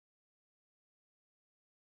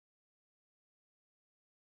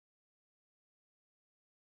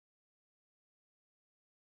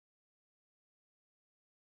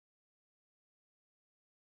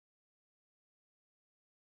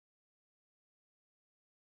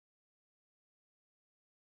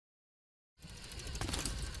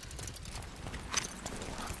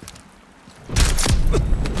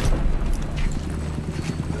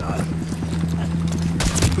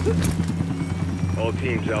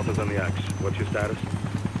teams, Alpha's on the X. What's your status?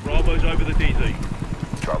 Bravo's over the DZ.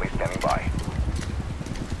 Charlie standing by.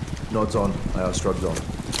 Nods on. Strug's on.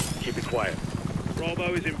 Keep it quiet.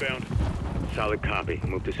 Bravo is inbound. Solid copy.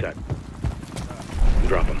 Move to set.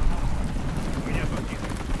 Drop him.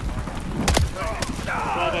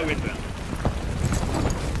 Bravo inbound.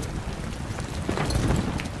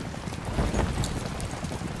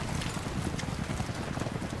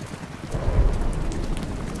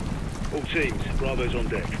 All teams, Bravo's on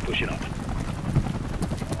deck, pushing up.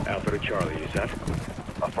 Alpha to Charlie, you set?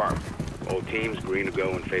 Affirm. All teams, green to go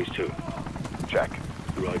in phase 2. Check.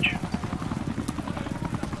 Roger.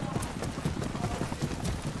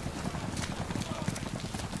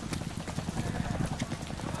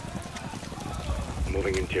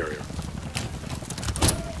 Moving interior.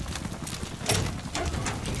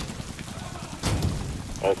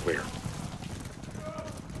 All clear.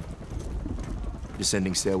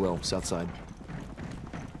 Descending stairwell, south side.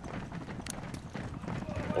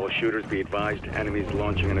 All shooters be advised, enemies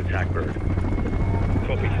launching an attack bird.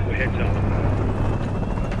 Copy, we're heads up.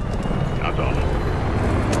 Sounds off.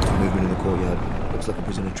 Movement in the courtyard. Looks like a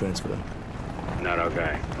prisoner transfer. Not our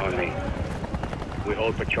guy. On me. We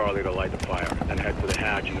hold for Charlie to light the fire, then head for the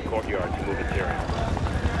hatch in the courtyard to move interior.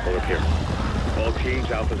 Hold up here. All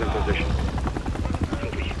teams, Alpha's in position.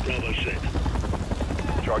 Copy, Bravo set.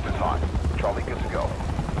 Charge is hot. Charlie good to go.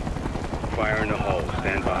 Fire in the hole.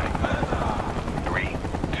 Stand by. 3,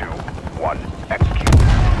 2, 1, execute.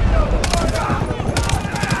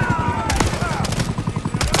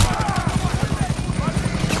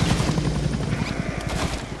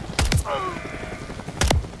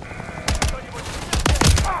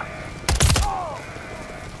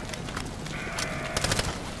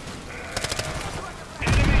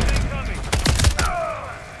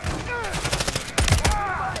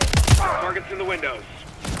 Targets in the windows.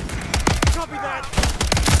 Copy that!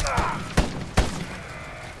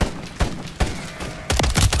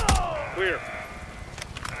 Clear.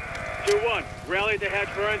 2-1. Rally at the hatch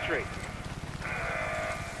for entry.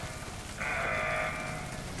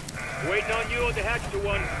 Waiting on you at the hatch,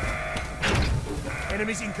 2-1.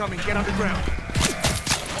 Enemies incoming, get underground.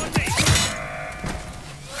 On me!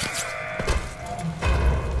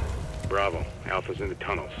 Bravo. Alpha's in the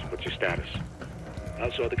tunnels. What's your status?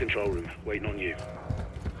 Outside the control room, waiting on you.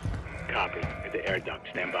 Copy. At the air duct.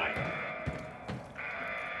 Stand by.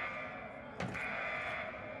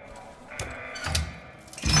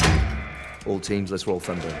 All teams, let's roll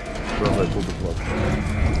thunder. Bravo, pull the plug.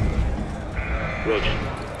 Roger.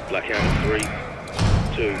 Blackout in 3,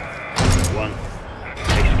 2, 1.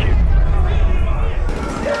 Execute.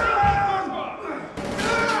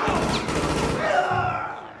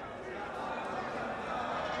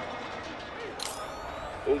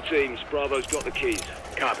 All teams, Bravo's got the keys.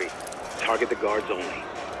 Copy. Target the guards only.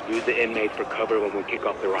 Use the inmates for cover when we kick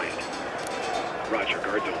off the riot. Roger,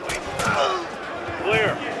 guards only.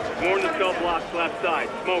 Clear. More in the cell blocks left side.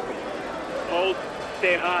 Smoke them. Hold.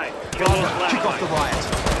 Stay high. Kill those left Kick off the riot.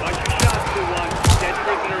 Watch your shots, 2-1. Dead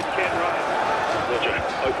prisoners can't run. Roger,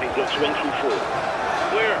 opening blocks 1 through 4.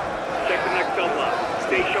 Clear. Check the next cell block.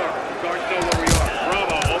 Stay sharp. Guards know where we are.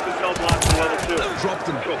 Bravo. Open cell blocks to level 2. Drop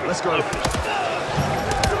them. Let's go.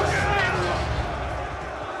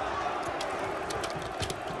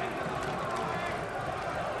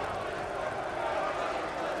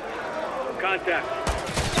 Contact.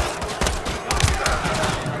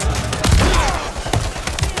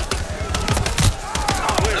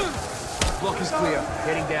 Block is clear.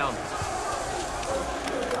 Heading down.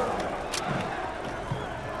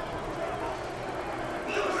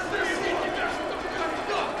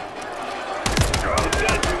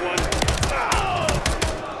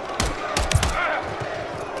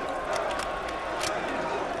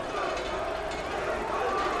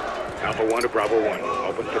 Alpha 1 to Bravo 1.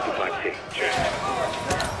 Open 55T. Check.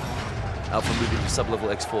 Alpha moving to sub-level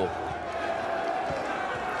X4.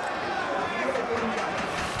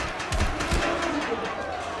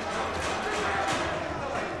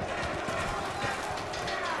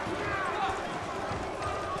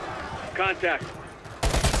 Contact.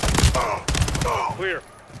 Clear.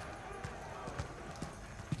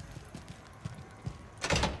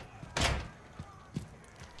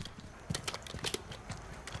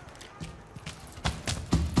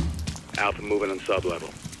 Alpha moving on sub-level.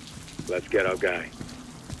 Let's get our guy.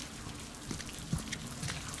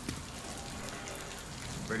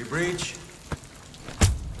 Ready, breach.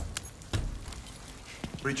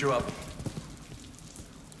 Breacher up.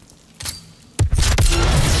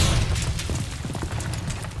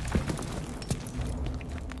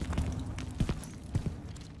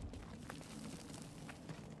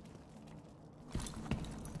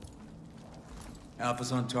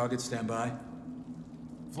 Alpha's on target, stand by.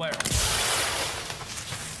 Flare.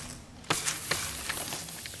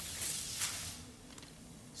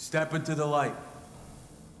 Step into the light.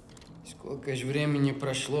 Сколько ж времени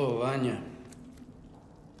прошло, Ваня?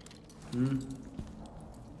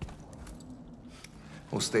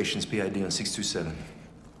 All stations PID on 627.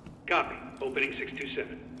 Copy. Opening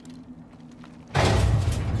 627.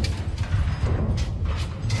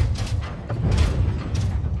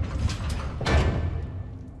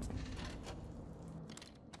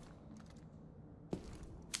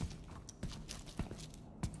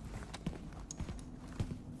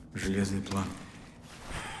 Железный план.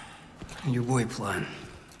 Любой план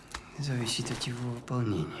зависит от его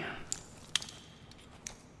выполнения.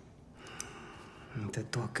 Это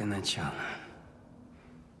только начало.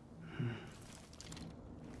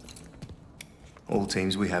 All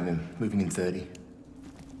teams, we have him. Moving in 30.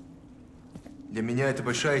 Для меня это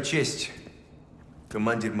большая честь,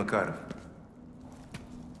 командир Макаров.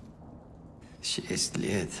 6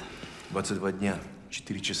 лет. 22 дня,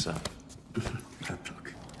 4 часа.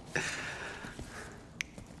 Браток.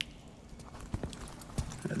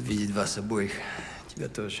 Рад видеть вас обоих. Тебя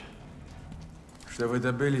тоже. Что вы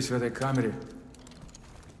добились в этой камере?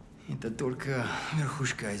 Это только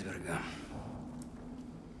верхушка айсберга.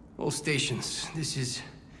 All stations, this is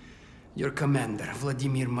your commander,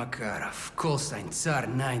 Vladimir Makarov. Call sign Tsar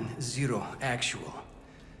 90 actual.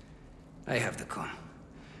 I have the con.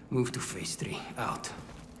 Move to phase 3. Out.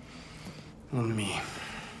 On me.